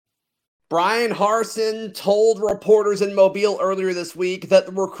Brian Harsin told reporters in Mobile earlier this week that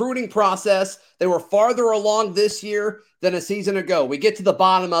the recruiting process, they were farther along this year than a season ago. We get to the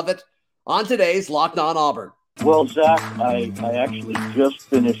bottom of it on today's Locked On Auburn. Well, Zach, I actually just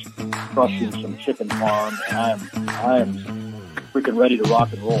finished crushing some chicken farm, and I am freaking ready to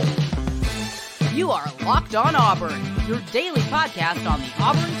rock and roll. You are Locked On Auburn, your daily podcast on the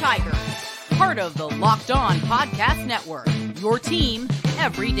Auburn Tigers. Part of the Locked On Podcast Network, your team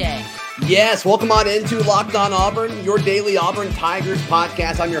every day. Yes, welcome on into Locked On Auburn, your daily Auburn Tigers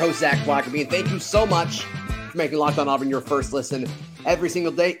podcast. I'm your host, Zach Blackerby, and thank you so much for making Locked On Auburn your first listen every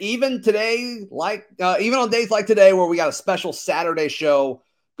single day. Even today, even on days like today, where we got a special Saturday show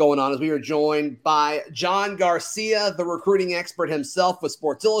going on, as we are joined by John Garcia, the recruiting expert himself with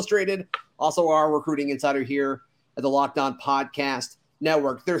Sports Illustrated, also our recruiting insider here at the Locked On Podcast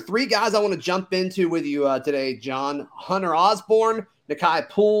Network. There are three guys I want to jump into with you today, John: Hunter Osborne, Nakai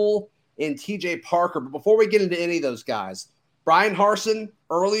Poole, and TJ Parker. But before we get into any of those guys, Brian Harsin,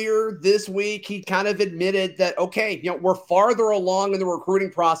 earlier this week, he kind of admitted that, okay, we're farther along in the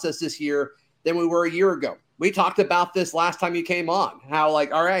recruiting process this year than we were a year ago. We talked about this last time you came on, how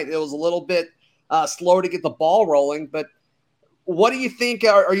all right, it was a little bit slow to get the ball rolling. But what do you think?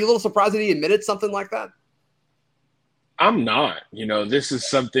 Are you a little surprised that he admitted something like that? I'm not. This is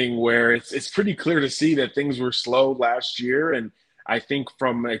something where it's pretty clear to see that things were slow last year. And I think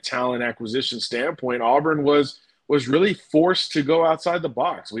from a talent acquisition standpoint, Auburn was really forced to go outside the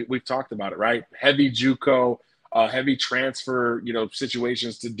box. We've talked about it, right? Heavy JUCO, heavy transfer,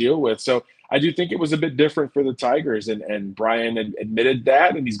 situations to deal with. So I do think it was a bit different for the Tigers, and Brian admitted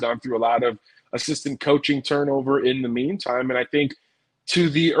that, and he's gone through a lot of assistant coaching turnover in the meantime. And I think to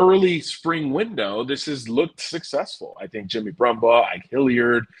the early spring window, this has looked successful. I think Jimmy Brumbaugh, Ike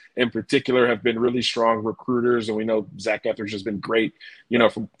Hilliard in particular have been really strong recruiters, and we know Zach Etheridge has been great,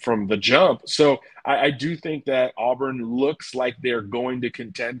 from the jump. So I do think that Auburn looks like they're going to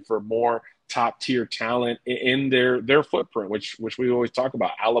contend for more top-tier talent in their footprint, which we always talk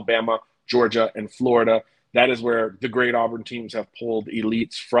about: Alabama, Georgia, and Florida. That is where the great Auburn teams have pulled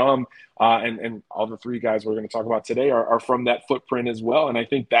elites from. And all the three guys we're going to talk about today are from that footprint as well. And I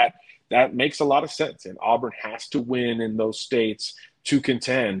think that makes a lot of sense. And Auburn has to win in those states to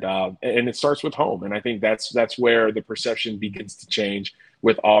contend. And it starts with home. And I think that's where the perception begins to change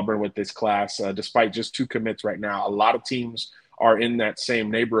with Auburn with this class. Despite just two commits right now, a lot of teams are in that same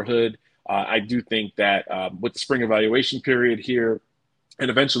neighborhood. I do think that with the spring evaluation period here, and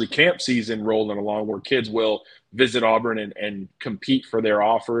eventually camp season rolling along, where kids will visit Auburn and compete for their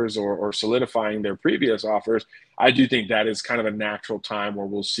offers or solidifying their previous offers, I do think that is kind of a natural time where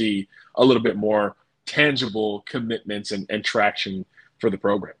we'll see a little bit more tangible commitments and traction for the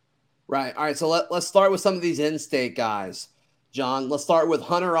program. Right. All right, so let's start with some of these in-state guys. John, let's start with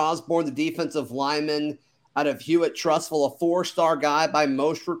Hunter Osborne, the defensive lineman out of Hewitt-Trussville, a four-star guy by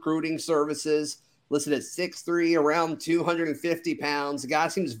most recruiting services, listed at 6'3", around 250 pounds. The guy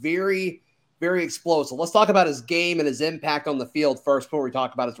seems very, very explosive. Let's talk about his game and his impact on the field first before we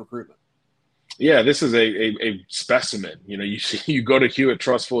talk about his recruitment. Yeah, this is a specimen. You go to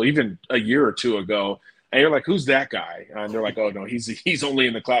Hewitt-Trussville even a year or two ago, and you're like, who's that guy? And they're like, oh, no, he's only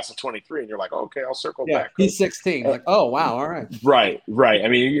in the class of 23. And you're like, okay, I'll circle back. He's 16. Like, oh, wow, all right. Right. I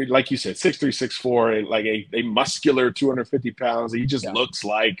mean, like you said, 6'3", 6'4", like a muscular 250 pounds. He just looks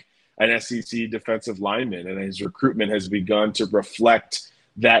like an SEC defensive lineman, and his recruitment has begun to reflect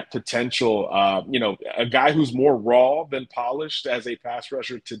that potential. A guy who's more raw than polished as a pass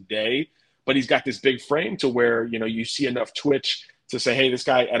rusher today, but he's got this big frame to where, you see enough twitch to say, hey, this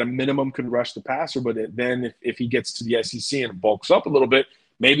guy at a minimum can rush the passer, but then if he gets to the SEC and bulks up a little bit,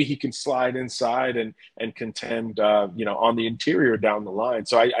 maybe he can slide inside and contend, on the interior down the line.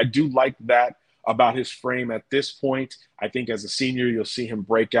 So I do like that about his frame at this point. I think as a senior, you'll see him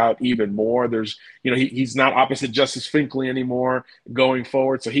break out even more. There's, he's not opposite Justice Finkley anymore going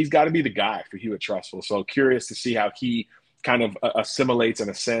forward. So he's got to be the guy for Hewitt-Trussville. So curious to see how he kind of assimilates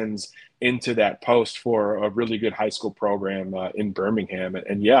and ascends into that post for a really good high school program in Birmingham.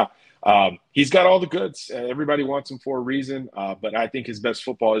 He's got all the goods. Everybody wants him for a reason. But I think his best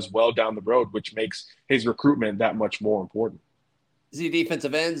football is well down the road, which makes his recruitment that much more important. Is he a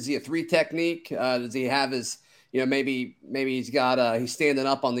defensive end? Is he a three technique? Does he have his, maybe he's got, he's standing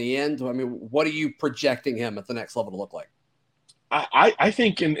up on the end? I mean, what are you projecting him at the next level to look like? I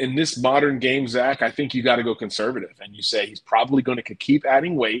think in this modern game, Zach, I think you got to go conservative. And you say he's probably going to keep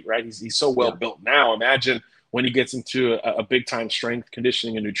adding weight, right? He's so well built now. Imagine when he gets into a big-time strength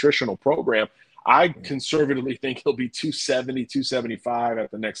conditioning and nutritional program. I conservatively think he'll be 270, 275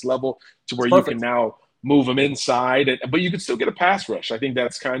 at the next level, to where you can now move him inside, but you can still get a pass rush. I think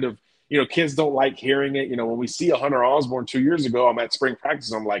that's kind of, kids don't like hearing it. When we see a Hunter Osborne 2 years ago, I'm at spring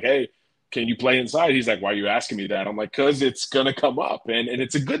practice. I'm like, hey, can you play inside? He's like, why are you asking me that? I'm like, because it's going to come up, and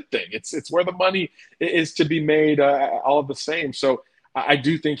it's a good thing. It's where the money is to be made, all the same. So I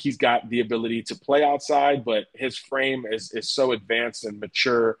do think he's got the ability to play outside, but his frame is so advanced and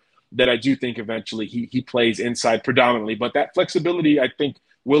mature that I do think eventually he plays inside predominantly. But that flexibility, I think,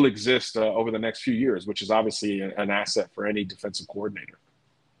 will exist over the next few years, which is obviously an asset for any defensive coordinator.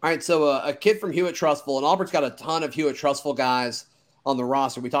 All right, so a kid from Hewitt-Trussville, and Auburn's got a ton of Hewitt-Trussville guys on the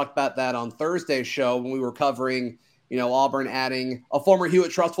roster. We talked about that on Thursday's show when we were covering, Auburn adding a former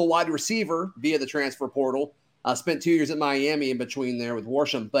Hewitt-Trussville wide receiver via the transfer portal. Spent 2 years at Miami in between there with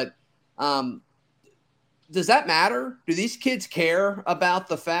Worsham. But does that matter? Do these kids care about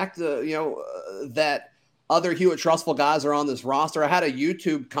the fact that other Hewitt-Trussville guys are on this roster? I had a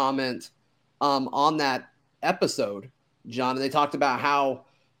YouTube comment on that episode, John, and they talked about how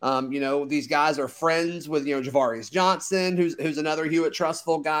these guys are friends with, Javarius Johnson, who's another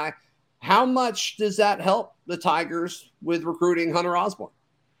Hewitt-Trussville guy. How much does that help the Tigers with recruiting Hunter Osborne?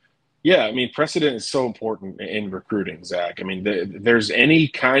 Yeah, I mean, precedent is so important in recruiting, Zach. I mean, there's any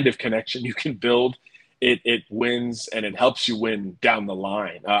kind of connection you can build, it wins, and it helps you win down the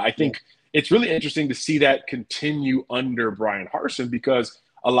line. I think it's really interesting to see that continue under Brian Harsin, because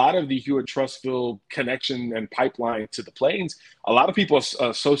a lot of the Hewitt-Trussville connection and pipeline to the Plains, a lot of people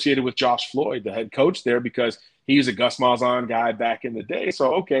associated with Josh Floyd, the head coach there, because he's a Gus Malzahn guy back in the day.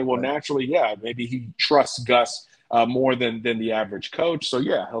 So, okay, well, naturally, maybe he trusts Gus more than the average coach. So,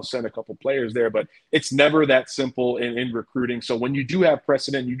 he'll send a couple players there. But it's never that simple in recruiting. So when you do have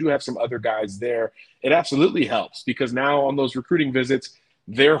precedent, you do have some other guys there, it absolutely helps, because now on those recruiting visits,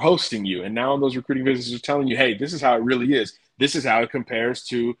 they're hosting you. And now on those recruiting visits, they're telling you, hey, this is how it really is. This is how it compares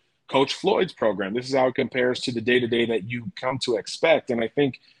to Coach Floyd's program. This is how it compares to the day-to-day that you come to expect. And I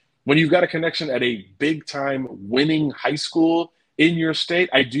think when you've got a connection at a big-time winning high school in your state,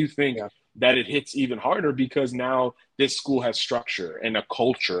 I do think that it hits even harder, because now this school has structure and a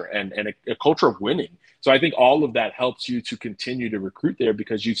culture and a culture of winning. So I think all of that helps you to continue to recruit there,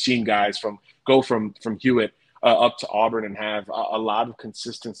 because you've seen guys go from Hewitt up to Auburn and have a lot of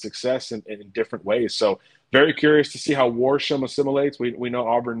consistent success in different ways. So very curious to see how Worsham assimilates. We know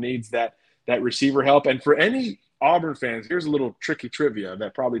Auburn needs that receiver help. And for any Auburn fans, here's a little tricky trivia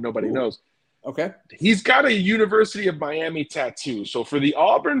that probably nobody knows. Okay. He's got a University of Miami tattoo. So for the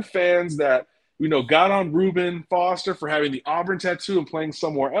Auburn fans that, got on Reuben Foster for having the Auburn tattoo and playing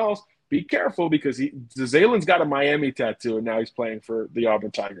somewhere else, be careful, because Zalen's got a Miami tattoo and now he's playing for the Auburn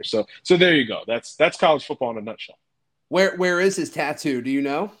Tigers. So there you go. That's college football in a nutshell. Where is his tattoo? Do you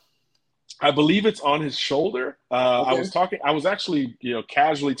know? I believe it's on his shoulder. Okay. I was actually,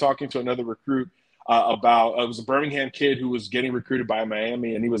 casually talking to another recruit about, it was a Birmingham kid who was getting recruited by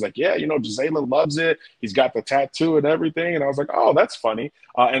Miami. And he was like, Jalen loves it. He's got the tattoo and everything. And I was like, oh, that's funny.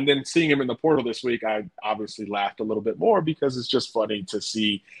 And then seeing him in the portal this week, I obviously laughed a little bit more, because it's just funny to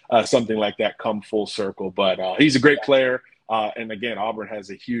see something like that come full circle. But he's a great player. And again, Auburn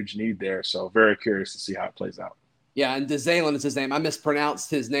has a huge need there. So very curious to see how it plays out. Yeah, and DeZalen is his name. I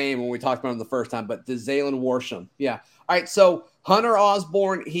mispronounced his name when we talked about him the first time, but DeZalen Worsham. Yeah. All right, so Hunter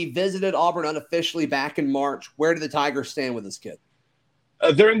Osborne, he visited Auburn unofficially back in March. Where do the Tigers stand with this kid?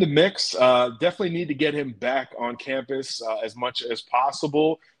 They're in the mix. Definitely need to get him back on campus as much as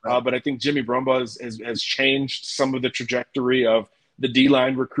possible. Right. But I think Jimmy Brumbaugh has changed some of the trajectory of the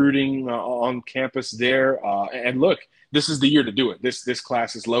D-line recruiting on campus there. And look, this is the year to do it. This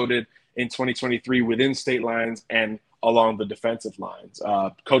class is loaded in 2023 within state lines and along the defensive lines.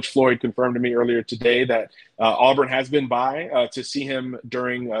 Coach Floyd confirmed to me earlier today that Auburn has been by to see him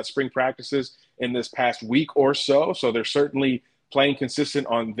during spring practices in this past week or so. So they're certainly playing consistent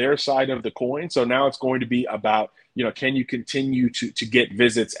on their side of the coin. So now it's going to be about, can you continue to get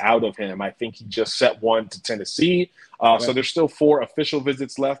visits out of him? I think he just set one to Tennessee. So there's still 4 official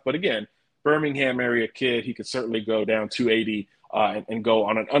visits left. But again, Birmingham area kid, he could certainly go down 280 and go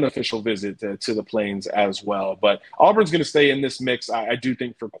on an unofficial visit to the Plains as well. But Auburn's going to stay in this mix, I do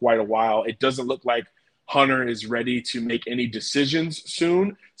think, for quite a while. It doesn't look like Hunter is ready to make any decisions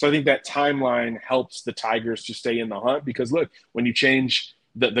soon. So I think that timeline helps the Tigers to stay in the hunt, because, look, when you change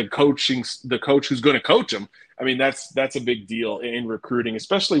the coach who's going to coach them, I mean, that's a big deal in recruiting,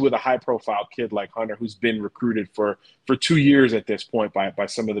 especially with a high-profile kid like Hunter, who's been recruited for 2 years at this point by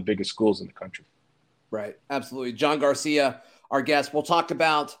some of the biggest schools in the country. Right, absolutely. John Garcia, our guest. We'll talk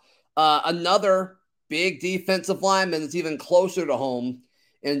about another big defensive lineman that's even closer to home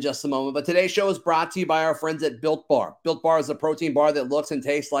in just a moment. But today's show is brought to you by our friends at Built Bar. Built Bar is a protein bar that looks and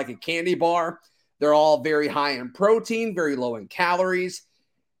tastes like a candy bar. They're all very high in protein, very low in calories.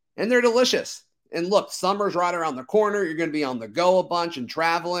 and they're delicious. And look, summer's right around the corner. You're going to be on the go a bunch and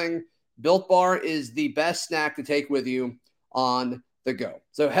traveling. Built Bar is the best snack to take with you on the go.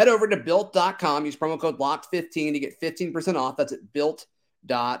 So head over to built.com. Use promo code LOCKED15 to get 15% off. That's at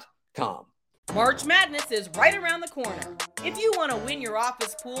built.com. March Madness is right around the corner. If you want to win your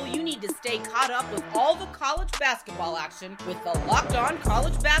office pool, you need to stay caught up with all the college basketball action with the Locked On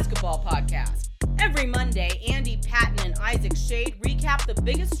College Basketball Podcast. Every Monday, Andy Patton and Isaac Shade recap the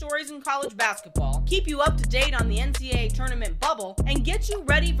biggest stories in college basketball, keep you up to date on the NCAA tournament bubble, and get you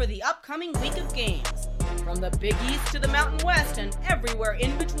ready for the upcoming week of games. From the Big East to the Mountain West and everywhere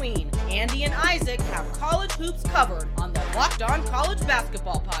in between, Andy and Isaac have college hoops covered on the Locked On College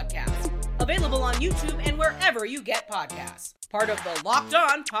Basketball Podcast. Available on YouTube and wherever you get podcasts. Part of the Locked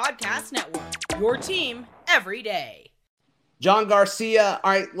On Podcast Network. Your team every day. John Garcia.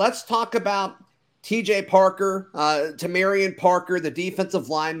 All right, let's talk about TJ Parker, Tamarian Parker, the defensive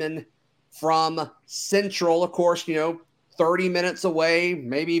lineman from Central. Of course, 30 minutes away,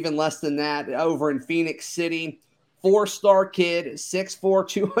 maybe even less than that, over in Phoenix City. 4-star kid, 6'4",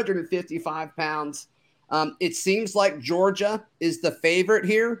 255 pounds. It seems like Georgia is the favorite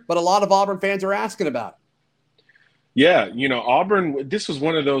here, but a lot of Auburn fans are asking about it. Yeah, Auburn, this was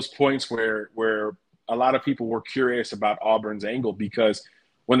one of those points where a lot of people were curious about Auburn's angle, because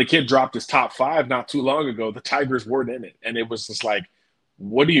when the kid dropped his top 5 not too long ago, the Tigers weren't in it. And it was just like,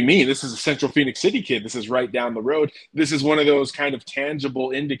 what do you mean? This is a Central Phoenix City kid. This is right down the road. This is one of those kind of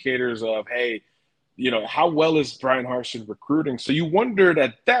tangible indicators of, hey, how well is Brian Harsin recruiting? So you wondered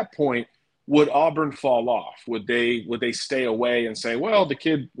at that point, would Auburn fall off? Would they stay away and say, well, the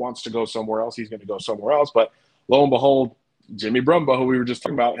kid wants to go somewhere else, he's going to go somewhere else? But lo and behold, Jimmy Brumbaugh, who we were just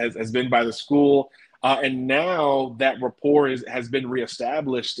talking about, has been by the school. And now that rapport has been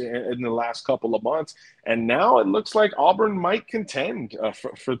reestablished in the last couple of months. And now it looks like Auburn might contend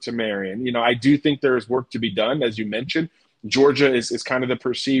for Tamarian. I do think there is work to be done, as you mentioned. Georgia is kind of the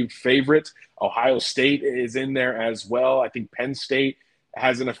perceived favorite. Ohio State is in there as well. I think Penn State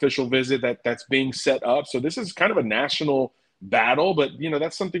has an official visit that's being set up. So this is kind of a national battle. But,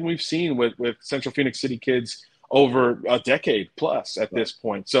 that's something we've seen with Central Phoenix City kids over a decade plus at this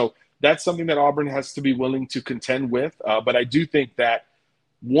point. So that's something that Auburn has to be willing to contend with. But I do think that,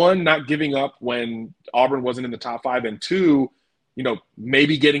 one, not giving up when Auburn wasn't in the top 5, and 2,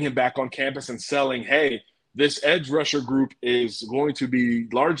 maybe getting him back on campus and selling, hey, this edge rusher group is going to be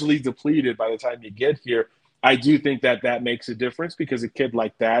largely depleted by the time you get here. I do think that makes a difference, because a kid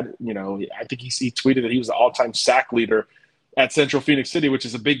like that, I think he tweeted that he was the all-time sack leader at Central Phoenix City, which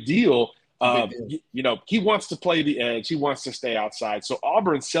is a big deal. He wants to play the edge. He wants to stay outside. So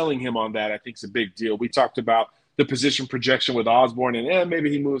Auburn selling him on that, I think, is a big deal. We talked about the position projection with Osborne, and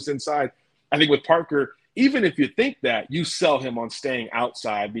maybe he moves inside. I think with Parker, even if you think that, you sell him on staying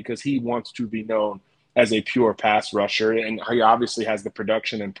outside, because he wants to be known as a pure pass rusher. And he obviously has the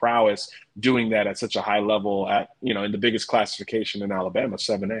production and prowess doing that at such a high level in the biggest classification in Alabama,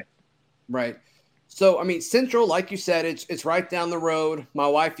 7A. Right. So, Central, like you said, it's right down the road. My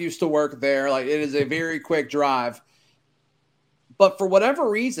wife used to work there. Like, it is a very quick drive. But for whatever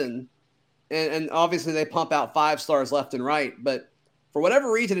reason, and obviously they pump out 5 stars left and right, but for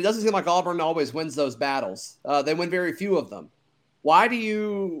whatever reason, it doesn't seem like Auburn always wins those battles. They win very few of them. Why do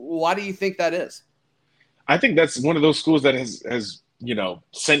you think that is? I think that's one of those schools that has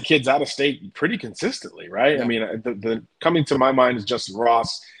sent kids out of state pretty consistently, right? Yeah. The coming to my mind is Justin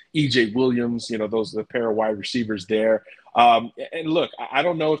Ross, EJ Williams, those are the pair of wide receivers there. And look, I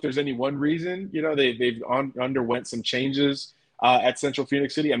don't know if there's any one reason. They've underwent some changes at Central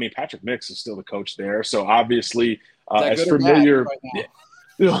Phoenix City. Patrick Mix is still the coach there, so obviously as familiar. Right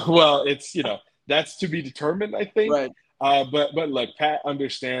now? Well, it's that's to be determined, I think. Right. But look, Pat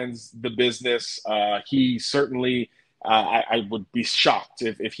understands the business. He certainly. I would be shocked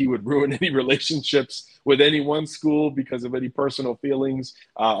if he would ruin any relationships with any one school because of any personal feelings.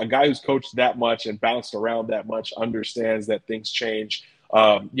 A guy who's coached that much and bounced around that much understands that things change,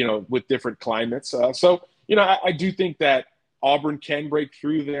 with different climates. I do think that Auburn can break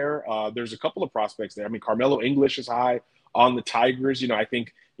through there. There's a couple of prospects there. Carmelo English is high on the Tigers. I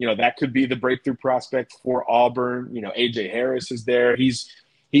think, that could be the breakthrough prospect for Auburn. A.J. Harris is there.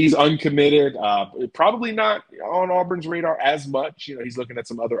 He's uncommitted, probably not on Auburn's radar as much. He's looking at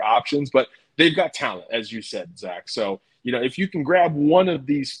some other options, but they've got talent, as you said, Zach. So, if you can grab one of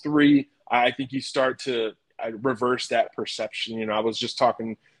these 3, I think you start to reverse that perception. I was just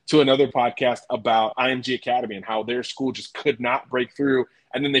talking to another podcast about IMG Academy and how their school just could not break through.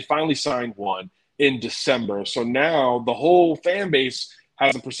 And then they finally signed one in December. So now the whole fan base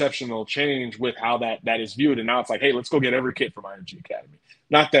has a perceptional change with how that is viewed. And now it's like, hey, let's go get every kid from IMG Academy.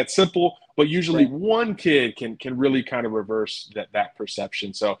 not that simple, but usually Right. one kid can really kind of reverse that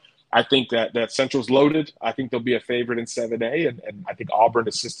perception. So I think that Central's loaded. I think they'll be a favorite in 7A, and I think Auburn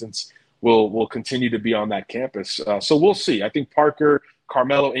assistants will continue to be on that campus. So we'll see. I think Parker,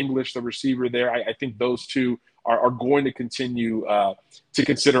 Carmelo English, the receiver there, I think those two are going to continue to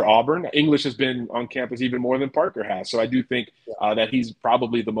consider Auburn. English has been on campus even more than Parker has. So I do think that he's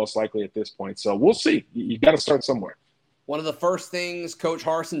probably the most likely at this point. So we'll see. You got to start somewhere. One of the first things Coach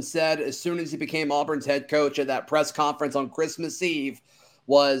Harsin said as soon as he became Auburn's head coach at that press conference on Christmas Eve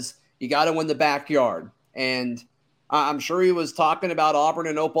was, you got to win the backyard. And I'm sure he was talking about Auburn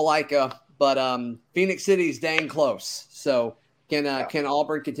and Opelika, but Phoenix City's dang close. So can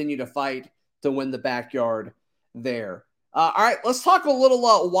Auburn continue to fight to win the backyard there? All right, let's talk a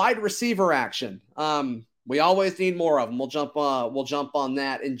little wide receiver action. We always need more of them. We'll jump on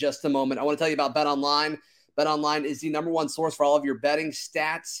that in just a moment. I want to tell you about BetOnline. BetOnline is the number one source for all of your betting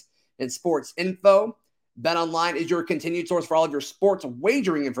stats and sports info. BetOnline is your continued source for all of your sports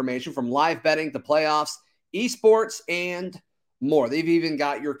wagering information, from live betting to playoffs, esports, and more. They've even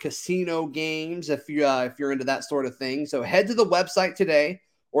got your casino games if you're into that sort of thing. So head to the website today,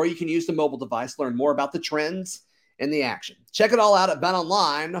 or you can use the mobile device to learn more about the trends and the action. Check it all out at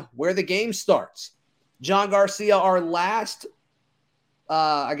BetOnline, where the game starts. John Garcia, our last,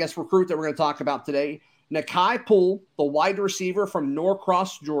 recruit that we're going to talk about today. Nakai Poole, the wide receiver from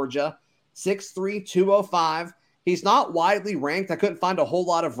Norcross, Georgia, 6'3", 205. He's not widely ranked. I couldn't find a whole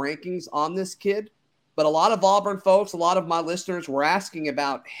lot of rankings on this kid, but a lot of Auburn folks, a lot of my listeners were asking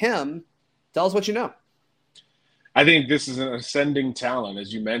about him. Tell us what you know. I think this is an ascending talent,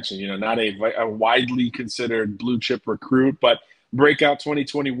 as you mentioned, not a widely considered blue chip recruit, but breakout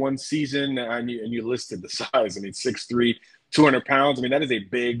 2021 season, and you listed the size. 6'3", 200 pounds. That is a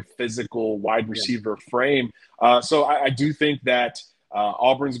big physical wide receiver frame. So I do think that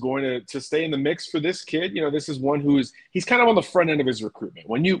Auburn's going to stay in the mix for this kid. This is one he's kind of on the front end of his recruitment.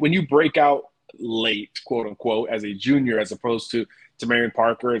 When you break out late, quote unquote, as a junior, as opposed to Marion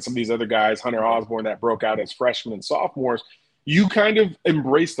Parker and some of these other guys, Hunter Osborne, that broke out as freshmen and sophomores, you kind of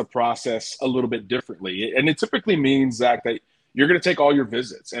embrace the process a little bit differently. And it typically means, Zach, that you're going to take all your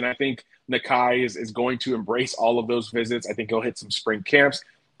visits. And I think Nakai is going to embrace all of those visits. I think he'll hit some spring camps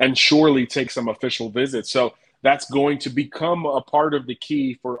and surely take some official visits. So that's going to become a part of the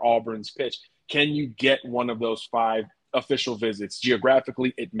key for Auburn's pitch. Can you get one of those 5 official visits?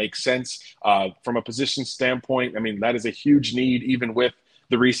 Geographically, it makes sense. From a position standpoint, that is a huge need, even with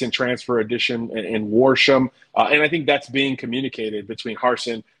the recent transfer addition in Worsham. And I think that's being communicated between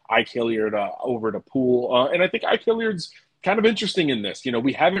Harsin, Ike Hilliard over to Poole. And I think Ike Hilliard's kind of interesting in this.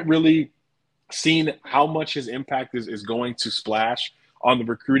 We haven't really seen how much his impact is going to splash on the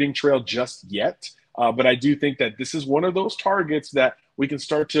recruiting trail just yet. But I do think that this is one of those targets that we can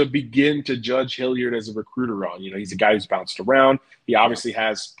start to begin to judge Hilliard as a recruiter on. He's a guy who's bounced around. He obviously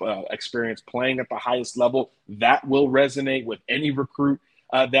has experience playing at the highest level. That will resonate with any recruit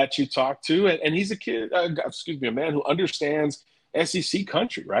that you talk to. And he's a man who understands SEC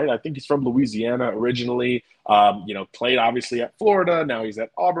country, right? I think he's from Louisiana originally, played obviously at Florida. Now he's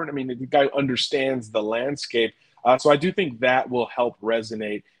at Auburn. The guy understands the landscape. So I do think that will help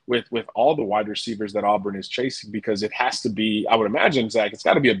resonate with all the wide receivers that Auburn is chasing, because it has to be, I would imagine, Zach, it's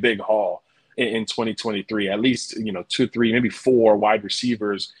got to be a big haul in 2023, at least, 2, 3, maybe 4 wide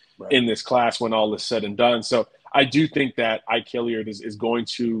receivers in this class when all is said and done. So I do think that Ike Hilliard is going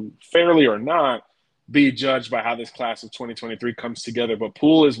to, fairly or not, be judged by how this class of 2023 comes together. But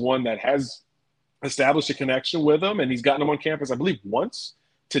Poole is one that has established a connection with him, and he's gotten him on campus, I believe, once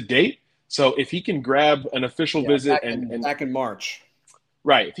to date. So if he can grab an official visit back in March.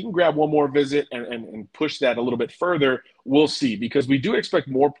 Right. If he can grab one more visit and push that a little bit further, we'll see, because we do expect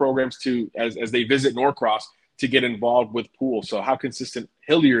more programs to, as they visit Norcross, to get involved with Poole. So how consistent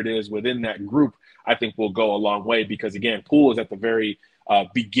Hilliard is within that group, I think will go a long way, because, again, Poole is at the very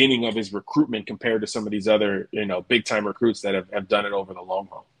beginning of his recruitment compared to some of these other, big time recruits that have done it over the long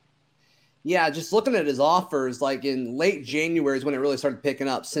haul. Yeah, just looking at his offers, like in late January is when it really started picking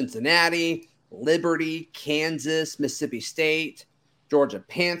up. Cincinnati, Liberty, Kansas, Mississippi State, Georgia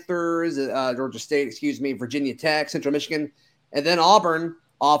Panthers, Georgia State, Virginia Tech, Central Michigan. And then Auburn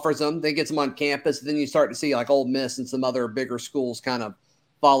offers them. They get them on campus. Then you start to see like Ole Miss and some other bigger schools kind of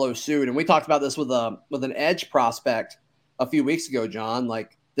follow suit. And we talked about this with an edge prospect a few weeks ago, John.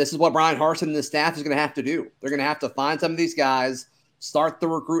 Like, this is what Brian Harsin and the staff is going to have to do. They're going to have to find some of these guys, start the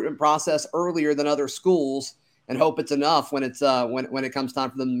recruitment process earlier than other schools, and hope it's enough when it's when it comes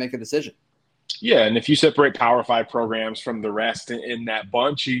time for them to make a decision. Yeah, and if you separate Power 5 programs from the rest in that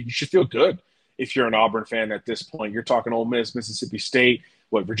bunch, you should feel good if you're an Auburn fan at this point. You're talking Ole Miss, Mississippi State,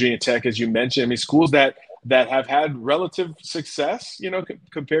 Virginia Tech, as you mentioned. I mean, schools that have had relative success,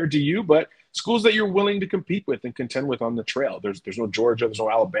 compared to you, but schools that you're willing to compete with and contend with on the trail. There's no Georgia, there's no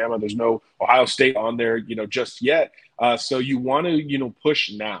Alabama, there's no Ohio State on there, just yet. So you want to,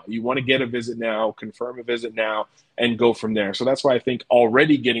 push now. You want to get a visit now, confirm a visit now, and go from there. So that's why I think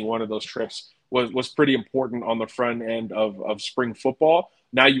already getting one of those trips was pretty important on the front end of spring football.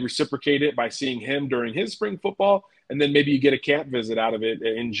 Now you reciprocate it by seeing him during his spring football, and then maybe you get a camp visit out of it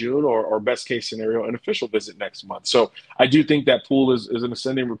in June, or best case scenario, an official visit next month. So I do think that Poole is an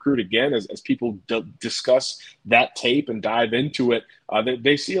ascending recruit again, as people discuss that tape and dive into it.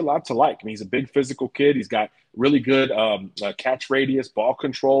 They see a lot to like. I mean, he's a big physical kid. He's got really good catch radius. Ball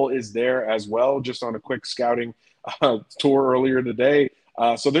control is there as well, just on a quick scouting tour earlier today.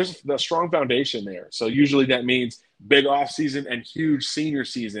 So there's a strong foundation there. So usually that means big offseason and huge senior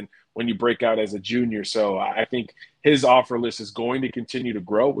season when you break out as a junior. So I think his offer list is going to continue to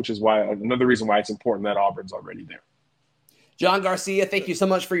grow, which is why another reason why it's important that Auburn's already there. John Garcia, thank you so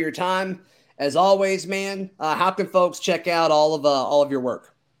much for your time. As always, man, how can folks check out all of your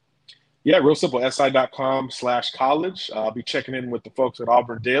work? Yeah, real simple, si.com/college. I'll be checking in with the folks at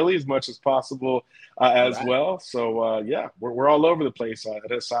Auburn Daily as much as possible as well. So, we're all over the place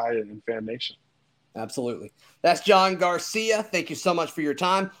at SI and Fan Nation. Absolutely. That's John Garcia. Thank you so much for your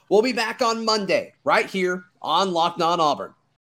time. We'll be back on Monday right here on Locked On Auburn.